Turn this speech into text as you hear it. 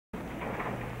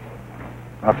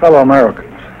My fellow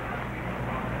Americans,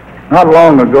 not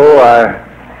long ago I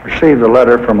received a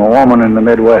letter from a woman in the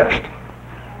Midwest.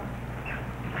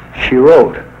 She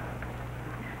wrote,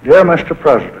 "Dear Mr.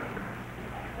 President,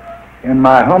 in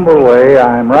my humble way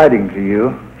I am writing to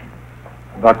you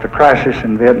about the crisis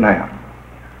in Vietnam.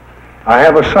 I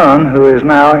have a son who is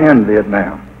now in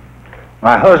Vietnam.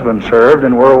 My husband served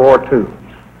in World War II.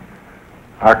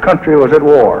 Our country was at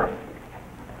war.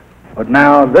 But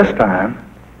now, this time,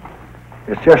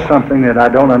 it's just something that I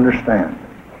don't understand.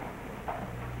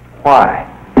 Why?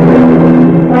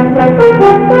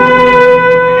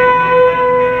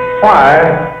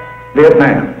 Why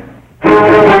Vietnam?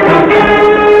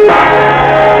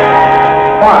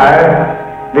 Why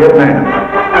Vietnam?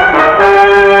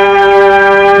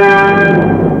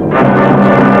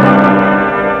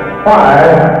 Why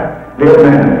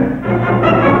Vietnam?"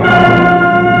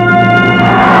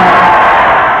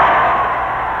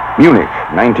 Munich,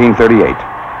 1938.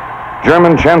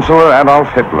 German Chancellor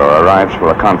Adolf Hitler arrives for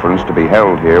a conference to be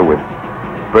held here with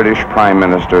British Prime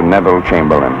Minister Neville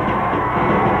Chamberlain.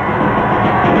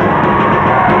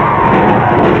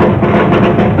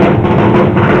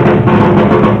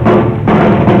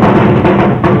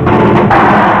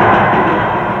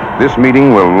 This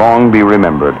meeting will long be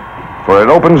remembered, for it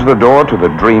opens the door to the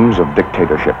dreams of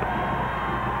dictatorship.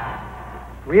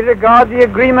 We regard the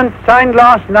agreement signed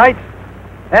last night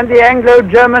and the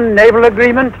Anglo-German naval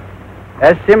agreement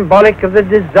as symbolic of the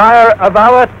desire of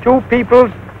our two peoples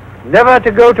never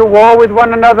to go to war with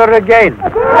one another again.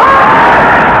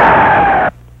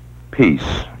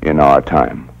 Peace in our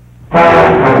time.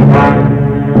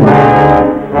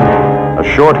 A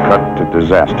shortcut to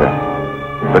disaster.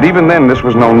 But even then, this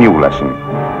was no new lesson.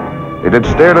 It had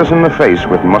stared us in the face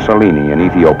with Mussolini in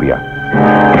Ethiopia.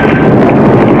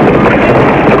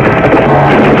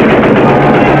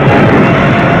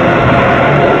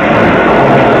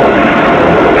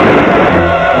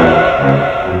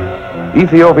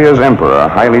 Ethiopia's emperor,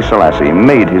 Haile Selassie,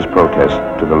 made his protest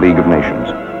to the League of Nations,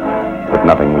 but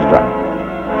nothing was done.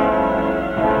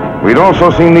 We'd also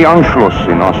seen the Anschluss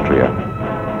in Austria,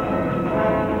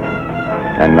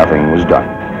 and nothing was done.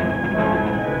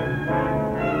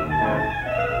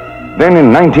 Then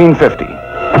in 1950,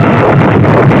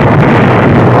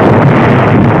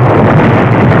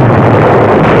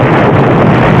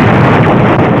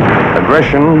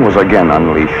 aggression was again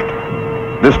unleashed,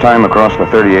 this time across the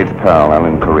 38th parallel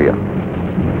in Korea.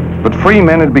 But free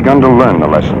men had begun to learn the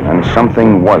lesson, and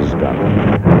something was done.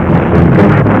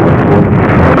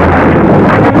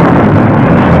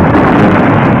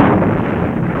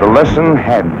 The lesson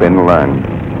had been learned,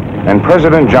 and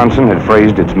President Johnson had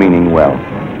phrased its meaning well.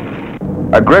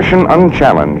 Aggression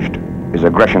unchallenged is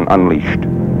aggression unleashed.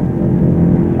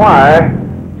 Why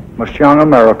must young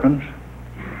Americans,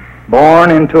 born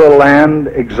into a land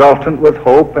exultant with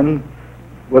hope and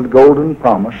with golden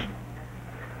promise,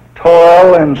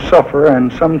 toil and suffer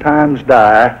and sometimes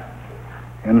die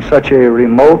in such a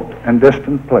remote and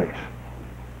distant place?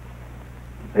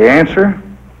 The answer,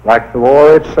 like the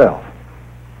war itself,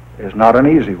 is not an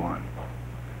easy one,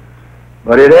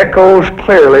 but it echoes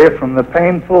clearly from the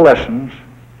painful lessons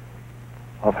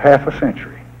of half a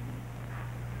century.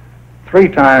 3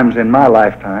 times in my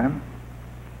lifetime,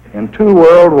 in 2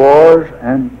 world wars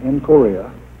and in Korea,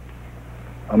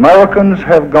 Americans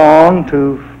have gone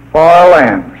to far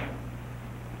lands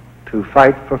to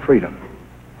fight for freedom.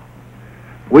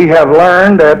 We have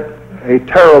learned at a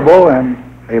terrible and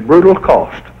a brutal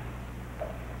cost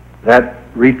that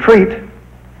retreat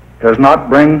does not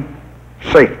bring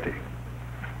safety,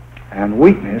 and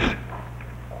weakness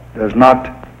does not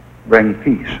bring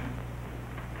peace.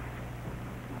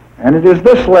 And it is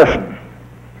this lesson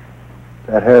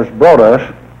that has brought us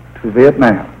to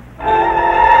Vietnam.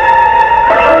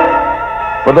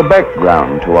 For the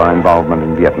background to our involvement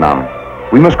in Vietnam,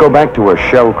 we must go back to a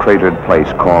shell-cratered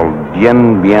place called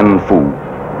Dien Bien Phu.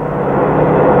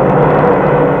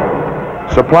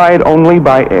 Supplied only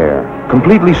by air,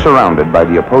 completely surrounded by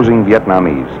the opposing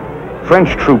Vietnamese,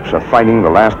 French troops are fighting the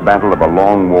last battle of a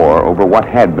long war over what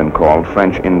had been called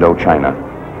French Indochina.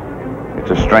 It's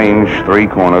a strange,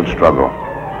 3-cornered struggle.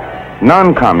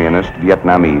 Non-communist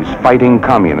Vietnamese fighting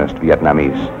communist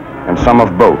Vietnamese, and some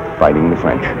of both fighting the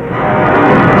French.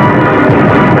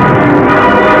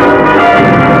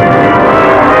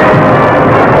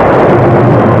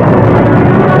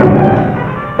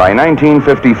 By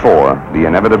 1954, the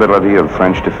inevitability of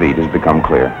French defeat has become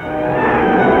clear.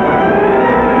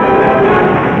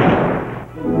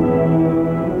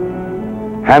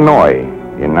 Hanoi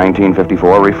in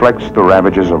 1954 reflects the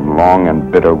ravages of long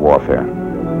and bitter warfare.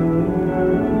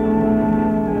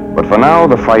 But for now,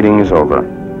 the fighting is over.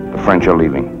 The French are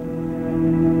leaving.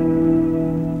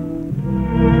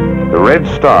 The red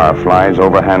star flies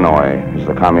over Hanoi as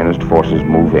the communist forces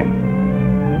move in.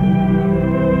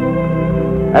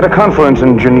 At a conference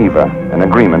in Geneva, an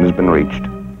agreement has been reached.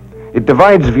 It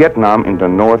divides Vietnam into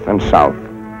North and South,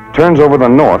 turns over the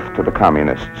North to the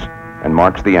communists, and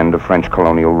marks the end of French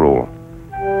colonial rule.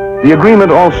 The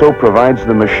agreement also provides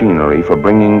the machinery for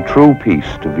bringing true peace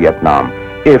to Vietnam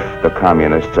if the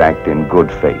communists act in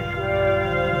good faith.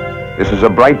 This is a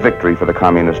bright victory for the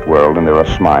communist world, and there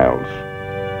are smiles.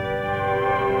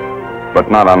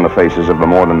 But not on the faces of the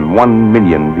more than 1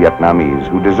 million Vietnamese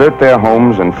who desert their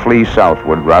homes and flee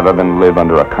southward rather than live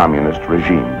under a communist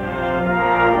regime.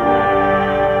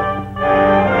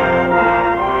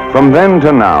 From then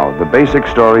to now, the basic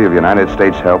story of United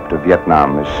States help to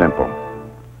Vietnam is simple.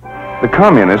 The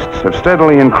communists have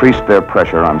steadily increased their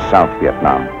pressure on South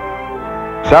Vietnam.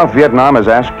 South Vietnam has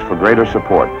asked for greater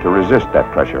support to resist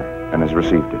that pressure and has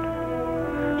received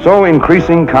it. So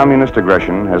increasing communist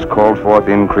aggression has called forth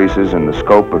increases in the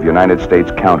scope of United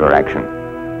States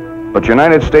counteraction. But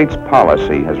United States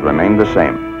policy has remained the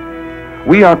same.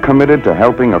 We are committed to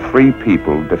helping a free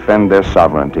people defend their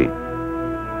sovereignty.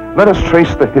 Let us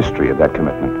trace the history of that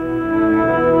commitment.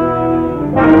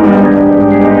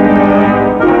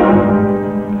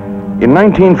 In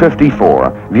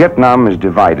 1954, Vietnam is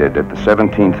divided at the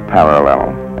 17th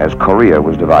parallel, as Korea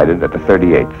was divided at the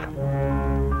 38th.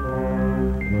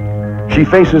 She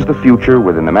faces the future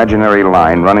with an imaginary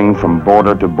line running from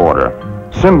border to border,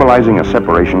 symbolizing a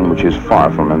separation which is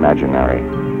far from imaginary.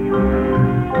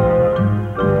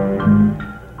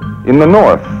 In the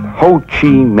north, Ho Chi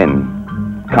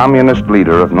Minh, communist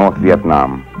leader of North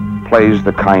Vietnam, plays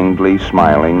the kindly,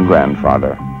 smiling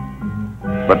grandfather.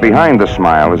 But behind the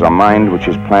smile is a mind which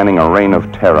is planning a reign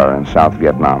of terror in South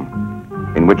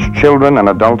Vietnam, in which children and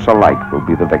adults alike will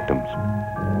be the victims.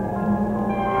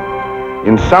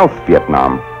 In South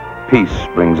Vietnam, peace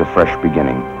brings a fresh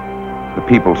beginning. The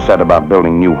people set about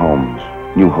building new homes,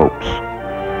 new hopes.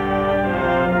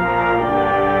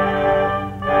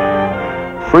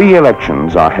 Free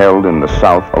elections are held in the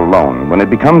South alone when it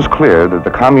becomes clear that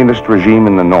the communist regime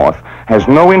in the North has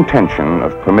no intention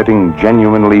of permitting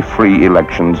genuinely free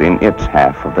elections in its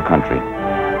half of the country.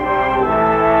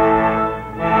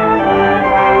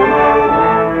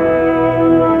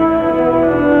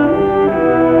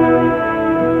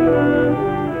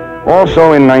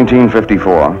 Also in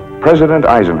 1954, President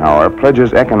Eisenhower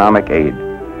pledges economic aid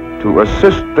to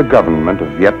assist the government of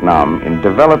Vietnam in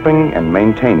developing and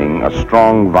maintaining a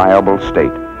strong, viable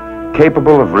state,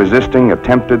 capable of resisting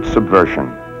attempted subversion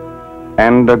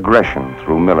and aggression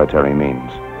through military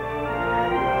means.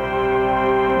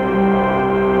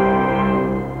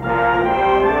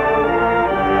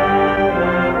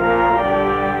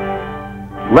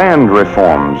 Land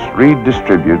reforms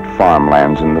redistribute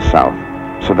farmlands in the South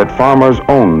so that farmers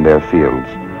own their fields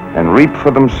and reap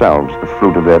for themselves the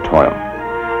fruit of their toil.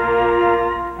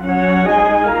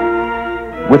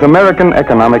 With American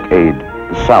economic aid,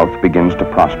 the South begins to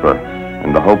prosper,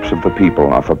 and the hopes of the people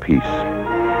are for peace.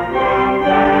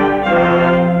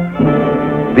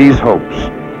 These hopes,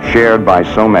 shared by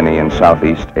so many in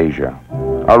Southeast Asia,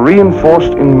 are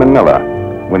reinforced in Manila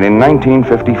when in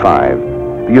 1955,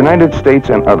 the United States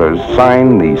and others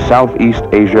sign the Southeast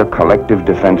Asia Collective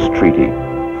Defense Treaty,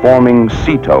 forming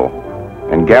SEATO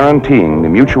and guaranteeing the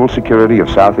mutual security of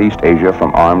Southeast Asia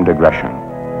from armed aggression.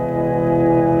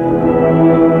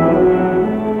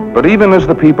 But even as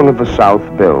the people of the South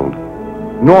build,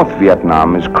 North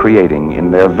Vietnam is creating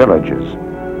in their villages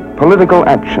political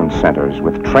action centers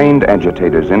with trained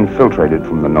agitators infiltrated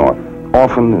from the North,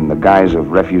 often in the guise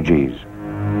of refugees.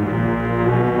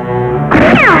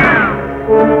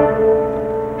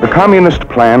 The communist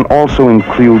plan also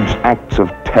includes acts of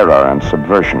terror and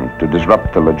subversion to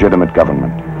disrupt the legitimate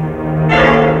government.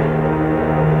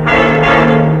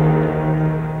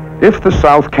 If the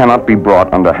South cannot be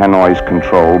brought under Hanoi's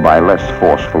control by less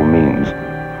forceful means,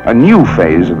 a new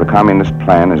phase of the communist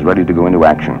plan is ready to go into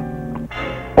action.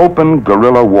 Open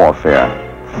guerrilla warfare,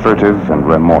 furtive and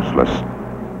remorseless,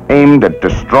 aimed at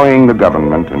destroying the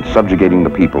government and subjugating the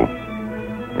people.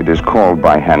 It is called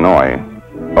by Hanoi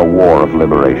a war of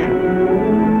liberation.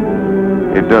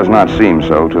 It does not seem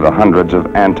so to the hundreds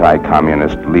of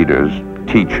anti-communist leaders,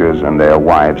 teachers, and their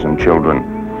wives and children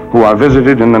who are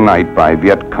visited in the night by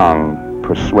Viet Cong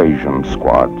persuasion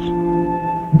squads.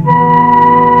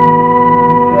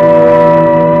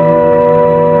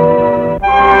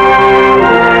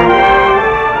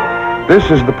 This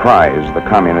is the prize the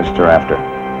communists are after.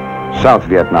 South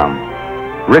Vietnam,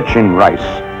 rich in rice,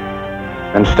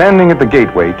 and standing at the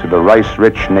gateway to the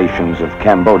rice-rich nations of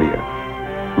Cambodia,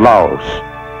 Laos,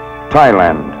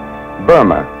 Thailand,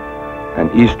 Burma, and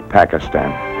East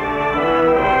Pakistan.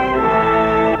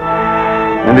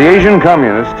 And the Asian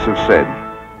communists have said,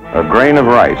 a grain of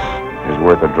rice is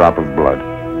worth a drop of blood.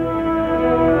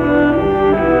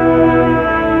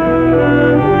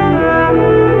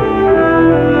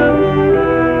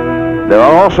 There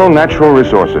are also natural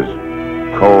resources: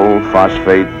 coal,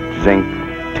 phosphate, zinc,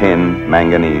 tin,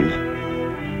 manganese,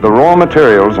 the raw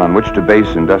materials on which to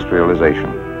base industrialization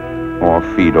or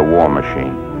feed a war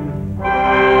machine.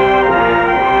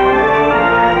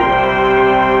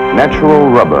 Natural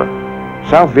rubber.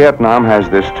 South Vietnam has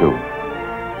this too.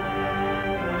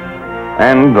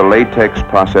 And the latex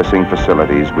processing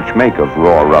facilities which make of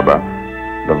raw rubber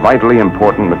the vitally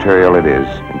important material it is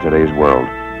in today's world.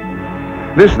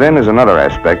 This then is another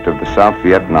aspect of the South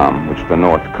Vietnam which the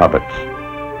North covets.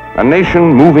 A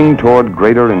nation moving toward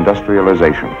greater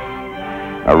industrialization.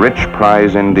 A rich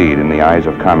prize indeed in the eyes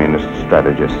of communist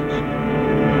strategists.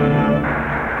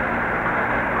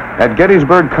 At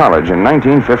Gettysburg College in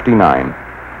 1959,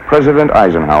 President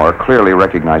Eisenhower clearly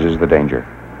recognizes the danger.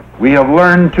 We have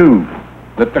learned, too,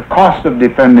 that the cost of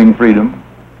defending freedom,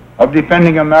 of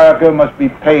defending America, must be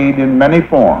paid in many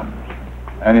forms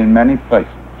and in many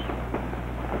places.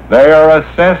 They are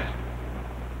assessed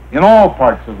in all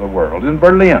parts of the world, in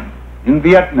Berlin, in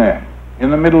Vietnam, in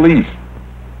the Middle East,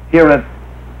 here at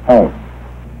home.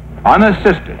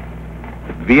 Unassisted,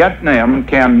 Vietnam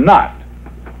cannot,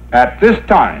 at this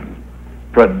time,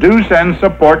 produce and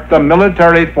support the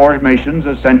military formations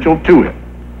essential to it.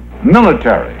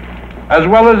 Military, as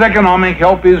well as economic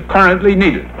help, is currently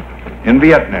needed in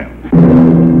Vietnam.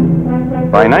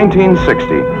 By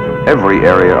 1960, every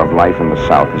area of life in the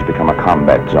South has become a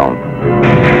combat zone.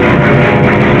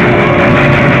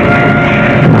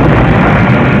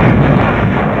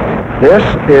 This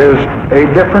is a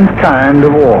different kind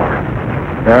of war.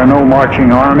 There are no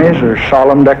marching armies or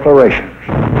solemn declarations.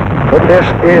 But this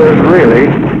is really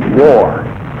war.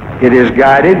 It is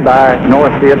guided by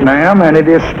North Vietnam and it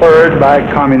is spurred by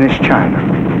Communist China.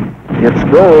 Its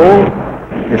goal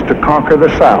is to conquer the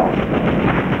South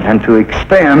and to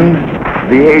extend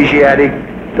the Asiatic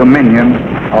dominion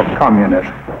of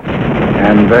communism.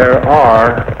 And there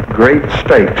are great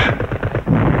stakes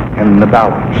in the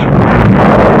balance.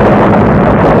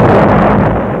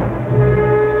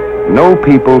 No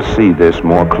people see this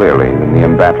more clearly than the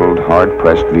embattled,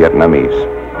 hard-pressed Vietnamese.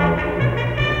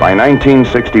 By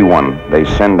 1961, they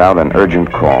send out an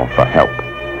urgent call for help.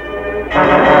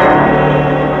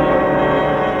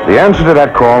 The answer to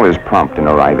that call is prompt in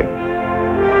arriving.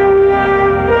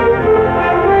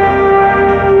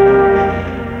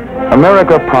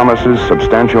 America promises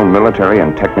substantial military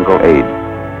and technical aid,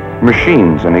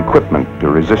 machines and equipment to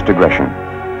resist aggression,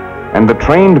 and the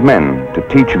trained men to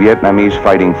teach Vietnamese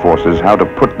fighting forces how to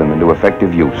put them into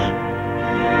effective use.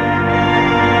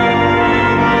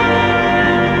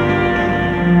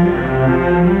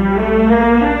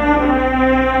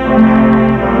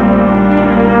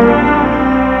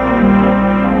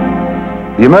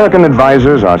 The American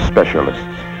advisors are specialists,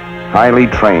 highly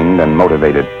trained and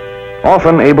motivated,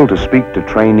 often able to speak to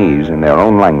trainees in their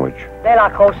own language.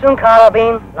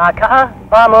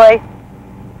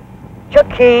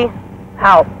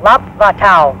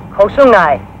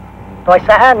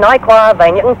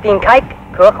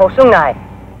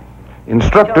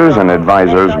 Instructors and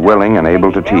advisors willing and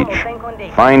able to teach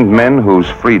find men whose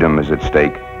freedom is at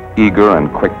stake, eager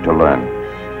and quick to learn.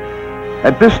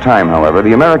 At this time, however,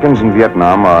 the Americans in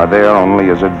Vietnam are there only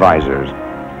as advisors.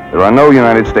 There are no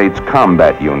United States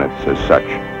combat units as such.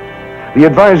 The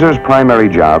advisors' primary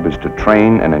job is to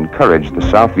train and encourage the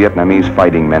South Vietnamese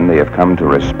fighting men they have come to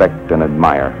respect and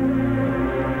admire.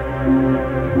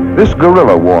 This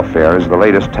guerrilla warfare is the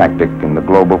latest tactic in the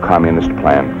global communist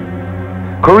plan.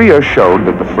 Korea showed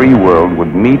that the free world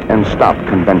would meet and stop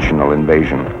conventional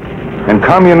invasion, and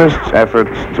communists'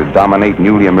 efforts to dominate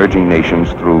newly emerging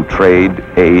nations through trade,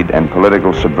 aid, and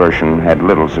political subversion had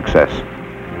little success.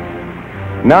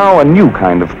 Now a new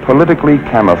kind of politically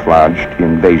camouflaged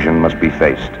invasion must be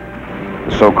faced,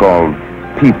 the so-called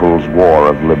People's War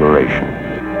of Liberation.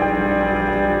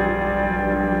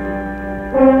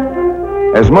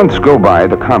 As months go by,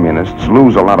 the communists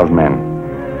lose a lot of men,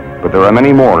 but there are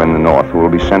many more in the North who will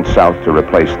be sent south to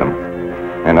replace them,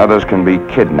 and others can be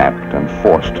kidnapped and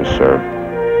forced to serve.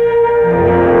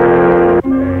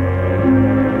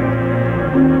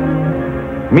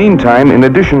 Meantime, in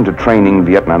addition to training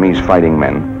Vietnamese fighting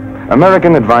men,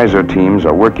 American advisor teams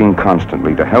are working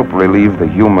constantly to help relieve the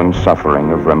human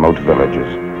suffering of remote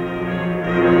villages.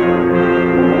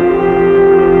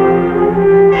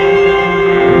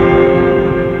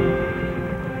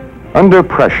 Under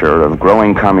pressure of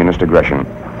growing communist aggression,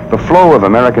 the flow of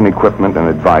American equipment and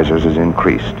advisors is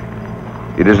increased.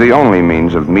 It is the only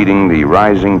means of meeting the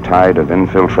rising tide of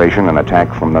infiltration and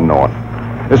attack from the north,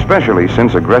 especially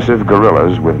since aggressive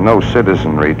guerrillas with no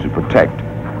citizenry to protect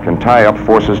can tie up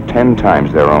forces 10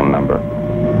 times their own number.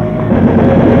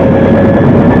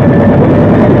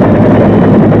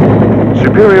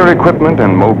 Superior equipment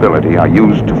and mobility are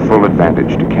used to full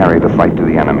advantage to carry the fight to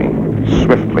the enemy,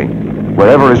 swiftly,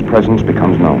 wherever his presence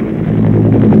becomes known.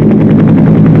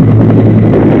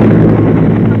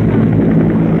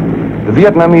 The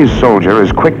Vietnamese soldier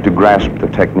is quick to grasp the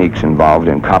techniques involved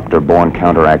in copter-borne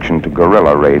counteraction to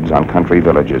guerrilla raids on country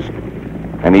villages,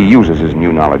 and he uses his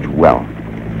new knowledge well.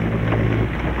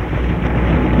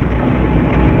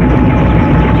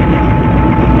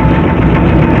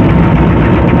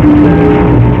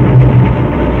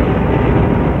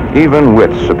 Even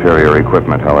with superior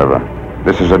equipment, however,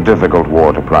 this is a difficult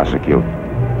war to prosecute.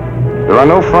 There are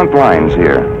no front lines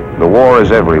here. The war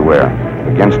is everywhere,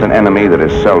 against an enemy that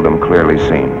is seldom clearly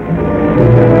seen.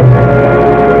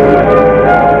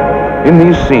 In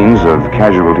these scenes of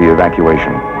casualty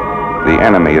evacuation, the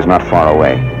enemy is not far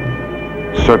away,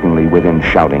 certainly within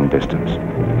shouting distance.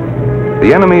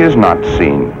 The enemy is not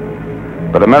seen,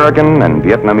 but American and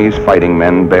Vietnamese fighting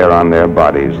men bear on their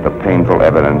bodies the painful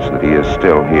evidence that he is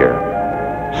still here,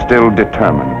 still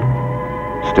determined,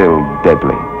 still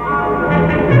deadly.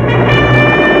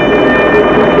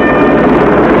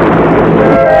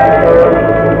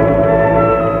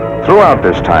 Throughout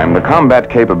this time, the combat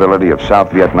capability of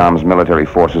South Vietnam's military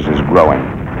forces is growing.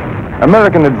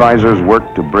 American advisors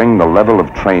work to bring the level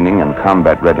of training and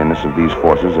combat readiness of these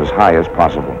forces as high as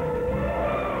possible.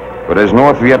 But as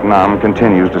North Vietnam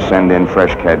continues to send in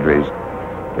fresh cadres,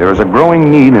 there is a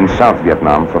growing need in South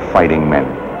Vietnam for fighting men.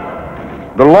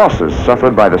 The losses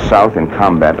suffered by the South in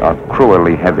combat are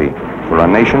cruelly heavy for a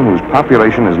nation whose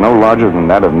population is no larger than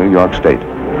that of New York State.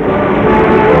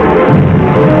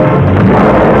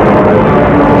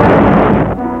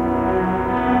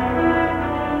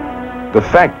 The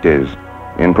fact is,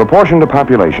 in proportion to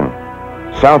population,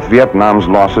 South Vietnam's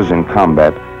losses in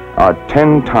combat are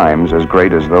 10 times as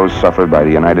great as those suffered by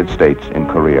the United States in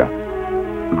Korea,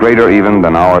 greater even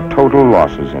than our total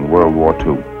losses in World War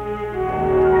II.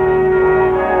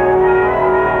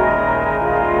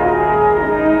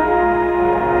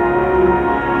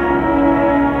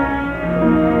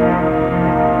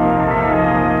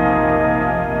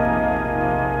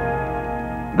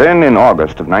 Then in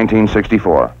August of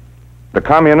 1964, the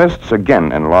Communists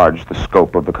again enlarged the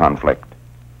scope of the conflict.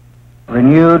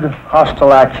 Renewed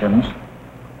hostile actions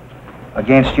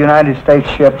against United States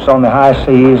ships on the high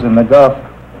seas in the Gulf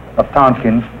of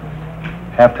Tonkin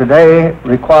have today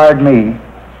required me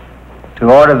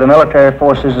to order the military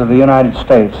forces of the United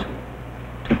States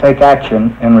to take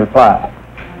action in reply.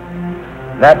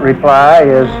 That reply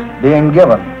is being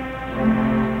given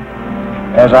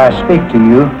as I speak to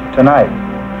you tonight.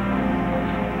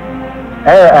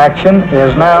 Air action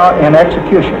is now in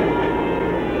execution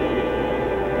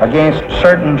against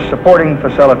certain supporting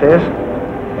facilities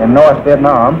in North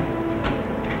Vietnam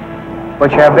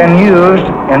which have been used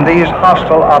in these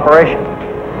hostile operations.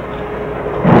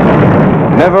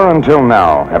 Never until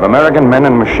now have American men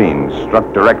and machines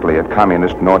struck directly at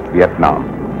communist North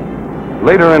Vietnam.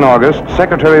 Later in August,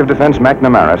 Secretary of Defense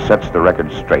McNamara sets the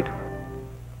record straight.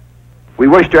 We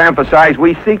wish to emphasize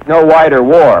we seek no wider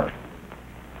war.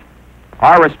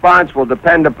 Our response will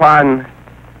depend upon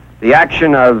the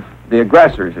action of the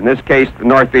aggressors, in this case the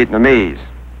North Vietnamese.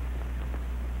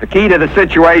 The key to the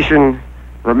situation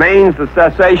remains the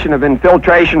cessation of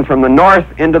infiltration from the north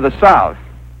into the south.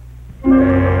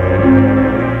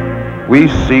 We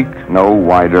seek no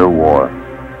wider war,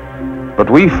 but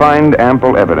we find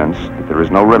ample evidence that there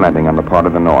is no relenting on the part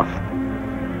of the North.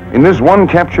 In this one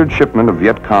captured shipment of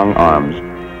Viet Cong arms,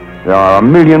 there are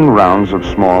 1 million rounds of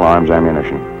small arms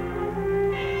ammunition,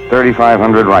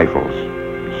 3,500 rifles,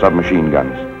 submachine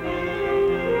guns,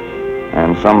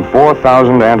 and some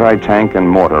 4,000 anti-tank and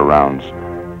mortar rounds.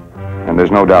 And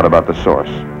there's no doubt about the source.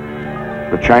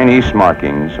 The Chinese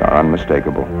markings are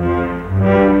unmistakable.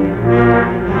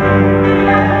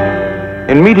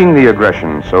 In meeting the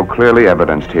aggression so clearly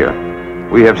evidenced here,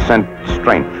 we have sent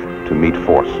strength to meet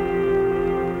force.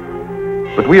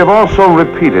 But we have also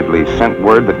repeatedly sent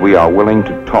word that we are willing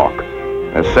to talk,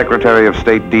 as Secretary of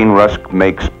State Dean Rusk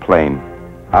makes plain.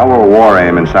 Our war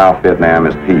aim in South Vietnam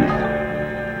is peace.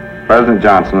 President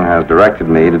Johnson has directed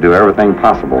me to do everything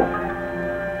possible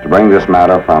to bring this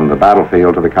matter from the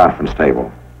battlefield to the conference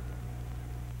table.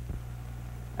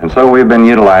 And so we've been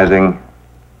utilizing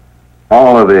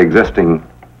all of the existing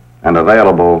and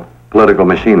available political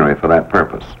machinery for that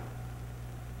purpose.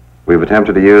 We've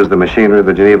attempted to use the machinery of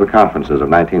the Geneva Conferences of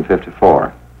 1954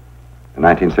 and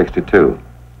 1962.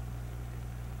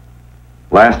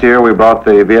 Last year, we brought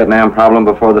the Vietnam problem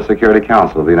before the Security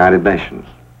Council of the United Nations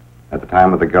at the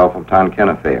time of the Gulf of Tonkin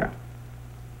affair.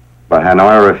 But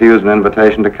Hanoi refused an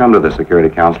invitation to come to the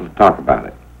Security Council to talk about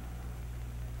it.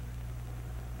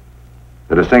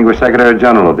 The distinguished Secretary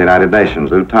General of the United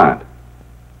Nations, U Thant,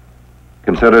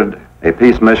 considered a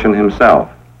peace mission himself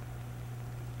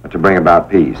to bring about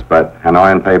peace, but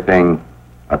Hanoi and Peiping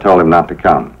told him not to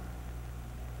come.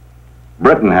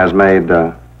 Britain has made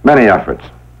many efforts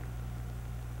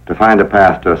to find a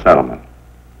path to a settlement.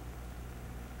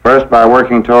 First, by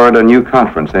working toward a new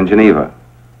conference in Geneva,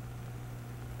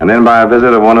 and then by a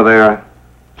visit of one of their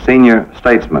senior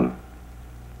statesmen,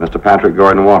 Mr. Patrick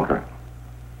Gordon Walker.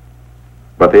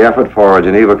 But the effort for a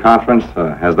Geneva conference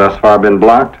has thus far been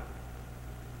blocked,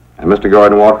 and Mr.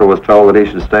 Gordon Walker was told that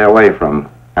he should stay away from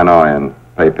Hanoi and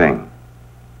Peiping.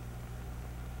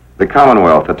 The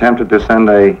Commonwealth attempted to send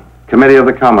a committee of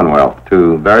the Commonwealth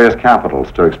to various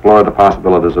capitals to explore the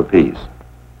possibilities of peace.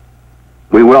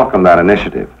 We welcome that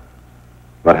initiative,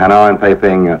 but Hanoi and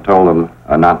Peiping told them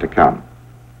not to come.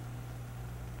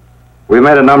 We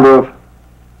made a number of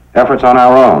efforts on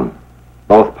our own,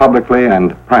 both publicly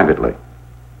and privately.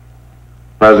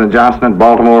 President Johnson at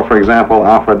Baltimore, for example,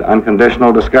 offered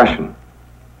unconditional discussion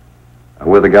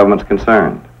with the governments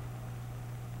concerned.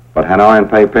 But Hanoi and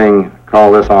Peiping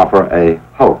called this offer a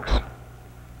hoax.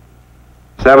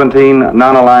 17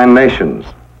 non-aligned nations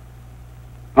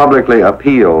publicly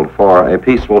appealed for a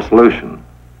peaceful solution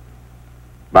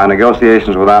by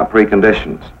negotiations without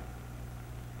preconditions.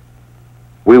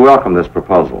 We welcome this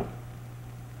proposal,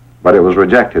 but it was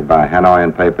rejected by Hanoi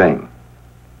and Peiping.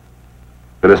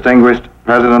 The distinguished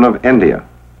President of India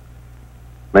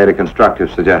made a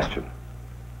constructive suggestion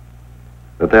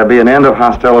that there be an end of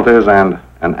hostilities and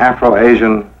an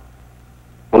Afro-Asian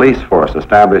police force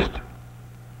established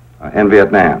in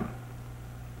Vietnam.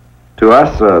 To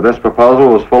us, this proposal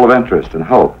was full of interest and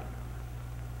hope,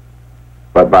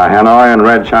 but by Hanoi and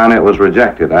Red China it was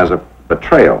rejected as a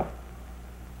betrayal.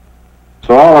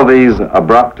 So all of these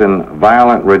abrupt and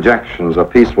violent rejections of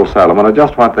peaceful settlement are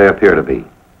just what they appear to be.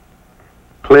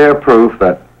 Clear proof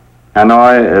that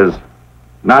Hanoi is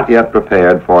not yet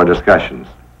prepared for discussions,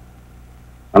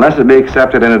 unless it be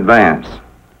accepted in advance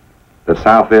that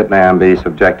South Vietnam be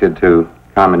subjected to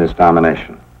communist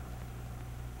domination.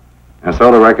 And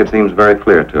so the record seems very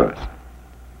clear to us.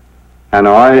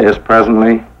 Hanoi is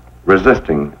presently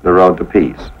resisting the road to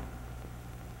peace.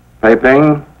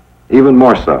 Peiping, even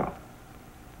more so.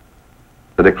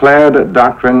 The declared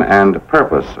doctrine and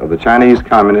purpose of the Chinese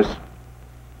communists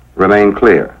remain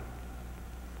clear: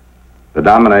 the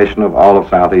domination of all of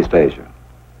Southeast Asia.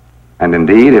 And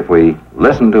indeed, if we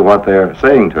listen to what they're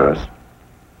saying to us,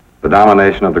 the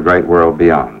domination of the great world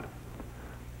beyond.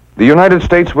 The United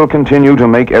States will continue to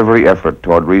make every effort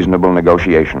toward reasonable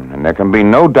negotiation, and there can be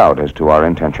no doubt as to our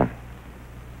intention.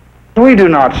 We do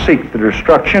not seek the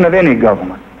destruction of any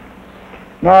government,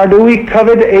 nor do we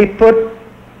covet a foot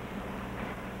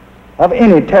of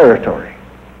any territory.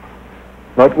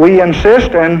 But we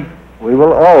insist, and we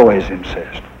will always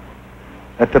insist,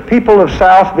 that the people of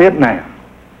South Vietnam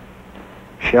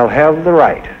shall have the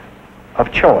right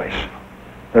of choice,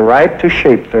 the right to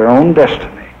shape their own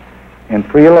destiny in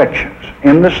free elections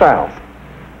in the South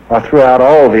or throughout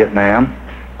all Vietnam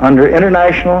under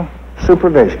international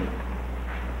supervision.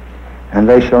 And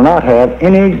they shall not have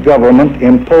any government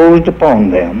imposed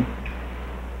upon them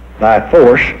by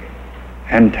force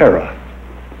and terror,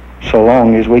 so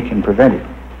long as we can prevent it.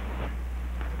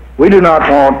 We do not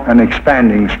want an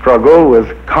expanding struggle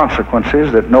with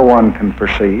consequences that no one can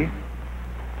foresee,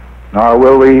 nor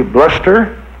will we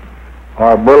bluster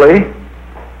or bully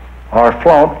or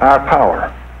flaunt our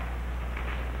power.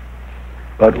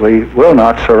 But we will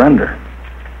not surrender,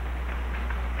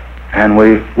 and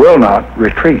we will not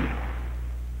retreat.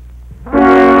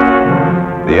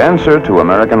 The answer to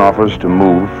American offers to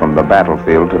move from the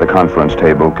battlefield to the conference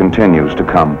table continues to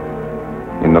come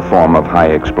in the form of high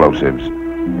explosives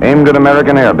aimed at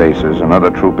American air bases and other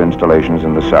troop installations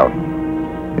in the South,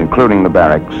 including the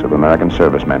barracks of American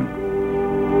servicemen.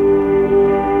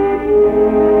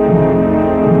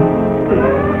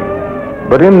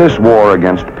 But in this war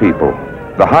against people,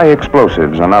 the high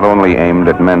explosives are not only aimed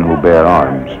at men who bear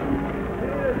arms.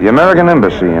 The American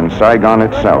embassy in Saigon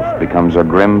itself becomes a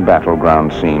grim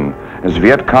battleground scene as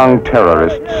Viet Cong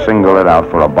terrorists single it out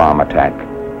for a bomb attack.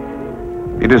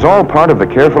 It is all part of the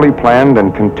carefully planned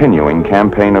and continuing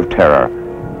campaign of terror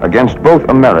against both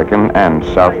American and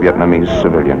South Vietnamese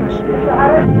civilians.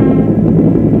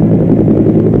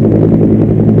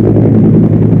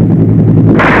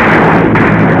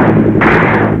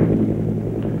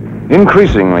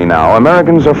 Increasingly now,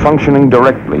 Americans are functioning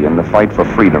directly in the fight for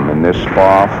freedom in this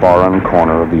far, foreign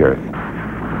corner of the earth.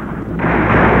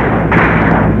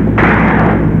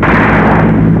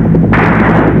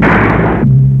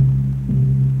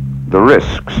 The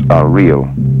risks are real,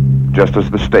 just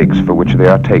as the stakes for which they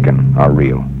are taken are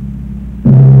real.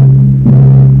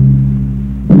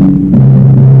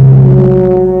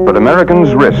 But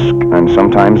Americans risk and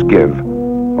sometimes give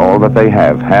all that they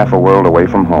have half a world away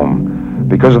from home,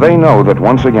 because they know that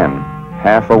once again,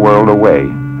 half a world away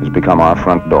has become our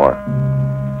front door.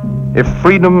 If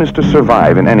freedom is to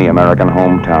survive in any American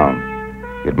hometown,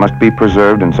 it must be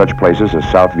preserved in such places as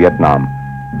South Vietnam.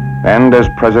 And as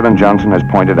President Johnson has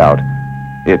pointed out,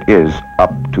 it is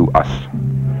up to us.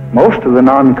 Most of the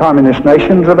non-communist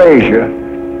nations of Asia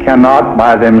cannot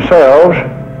by themselves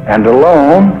and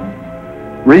alone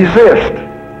resist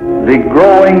the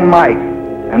growing might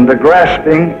and the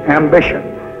grasping ambition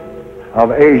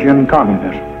of Asian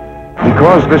communism.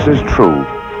 Because this is true,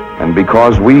 and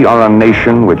because we are a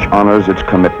nation which honors its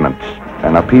commitments,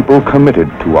 and a people committed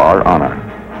to our honor,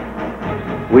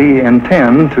 we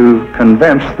intend to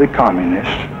convince the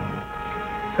communists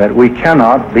that we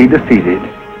cannot be defeated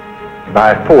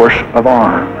by force of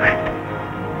arms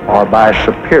or by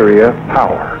superior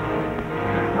power.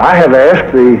 I have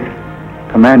asked the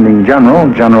commanding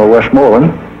general, General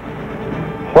Westmoreland,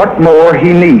 what more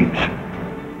he needs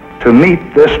to meet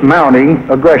this mounting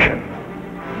aggression.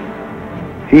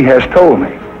 He has told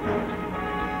me,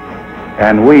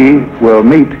 and we will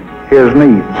meet his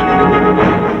needs.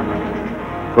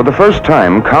 For the first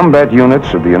time, combat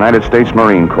units of the United States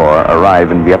Marine Corps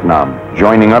arrive in Vietnam,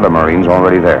 joining other Marines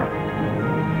already there.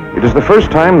 It is the first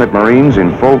time that Marines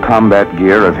in full combat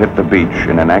gear have hit the beach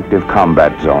in an active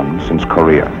combat zone since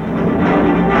Korea.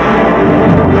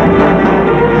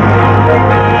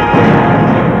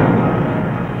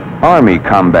 Army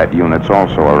combat units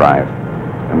also arrive,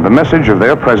 and the message of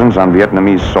their presence on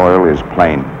Vietnamese soil is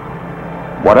plain.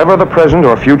 Whatever the present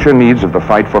or future needs of the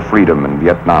fight for freedom in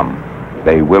Vietnam,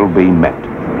 they will be met.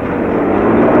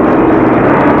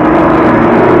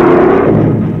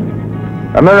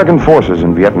 American forces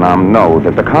in Vietnam know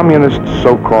that the communists'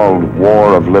 so-called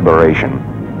war of liberation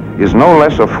is no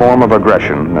less a form of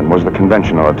aggression than was the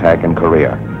conventional attack in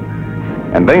Korea.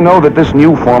 And they know that this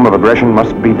new form of aggression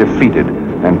must be defeated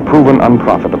and proven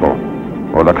unprofitable,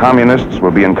 or the communists will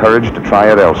be encouraged to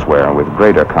try it elsewhere with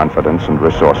greater confidence and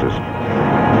resources.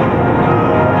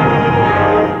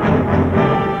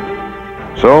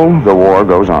 So the war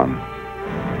goes on.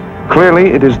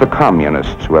 Clearly, it is the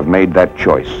communists who have made that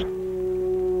choice.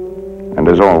 And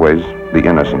as always, the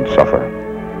innocent suffer.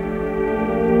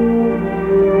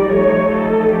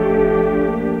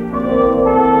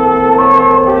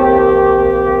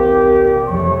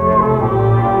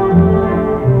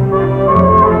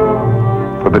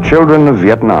 For the children of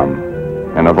Vietnam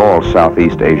and of all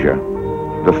Southeast Asia,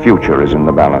 the future is in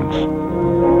the balance.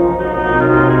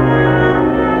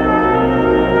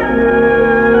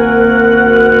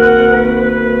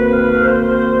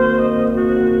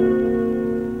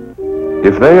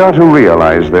 If they are to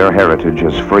realize their heritage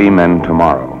as free men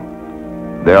tomorrow,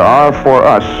 there are for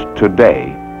us today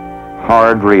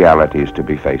hard realities to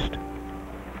be faced.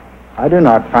 I do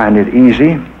not find it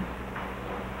easy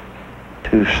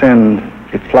to send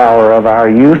the flower of our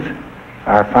youth,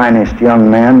 our finest young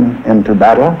men, into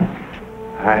battle.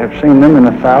 I have seen them in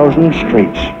 1,000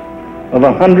 streets of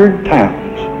 100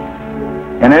 towns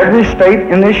in every state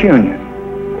in this union,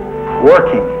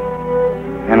 working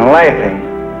and laughing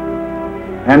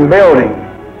and building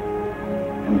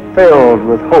and filled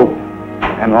with hope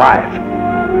and life.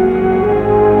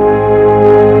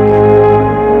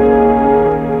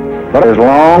 But as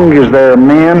long as there are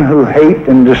men who hate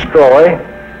and destroy,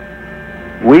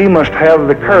 we must have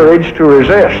the courage to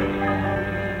resist.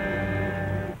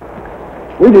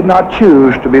 We did not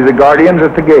choose to be the guardians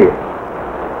at the gate,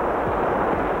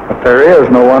 but there is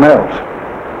no one else.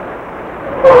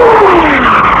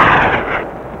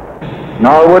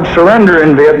 Nor would surrender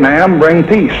in Vietnam bring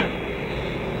peace,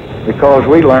 because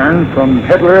we learned from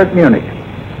Hitler at Munich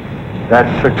that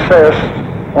success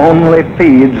only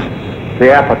feeds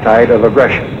the appetite of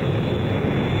aggression.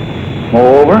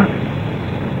 Moreover,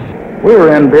 we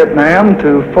were in Vietnam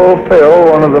to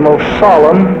fulfill one of the most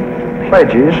solemn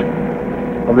pledges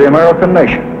of the American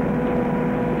nation.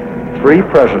 3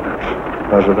 presidents,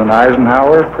 President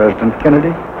Eisenhower, President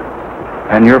Kennedy,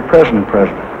 and your present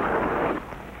president,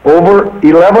 over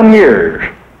 11 years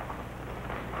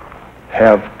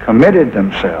have committed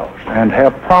themselves and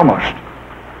have promised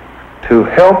to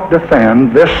help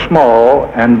defend this small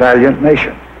and valiant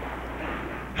nation.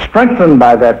 Strengthened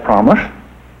by that promise,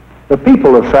 The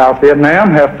people of South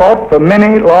Vietnam have fought for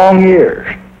many long years.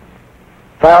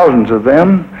 Thousands of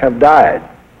them have died.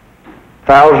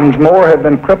 Thousands more have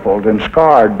been crippled and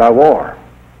scarred by war.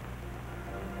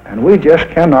 And we just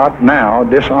cannot now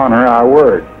dishonor our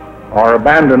word or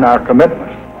abandon our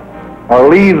commitments or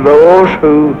leave those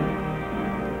who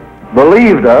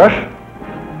believed us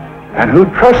and who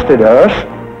trusted us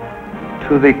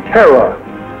to the terror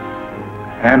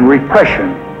and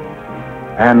repression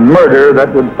and murder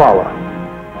that would follow.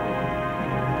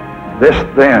 This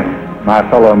then, my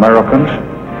fellow Americans,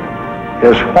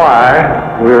 is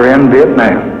why we're in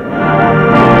Vietnam.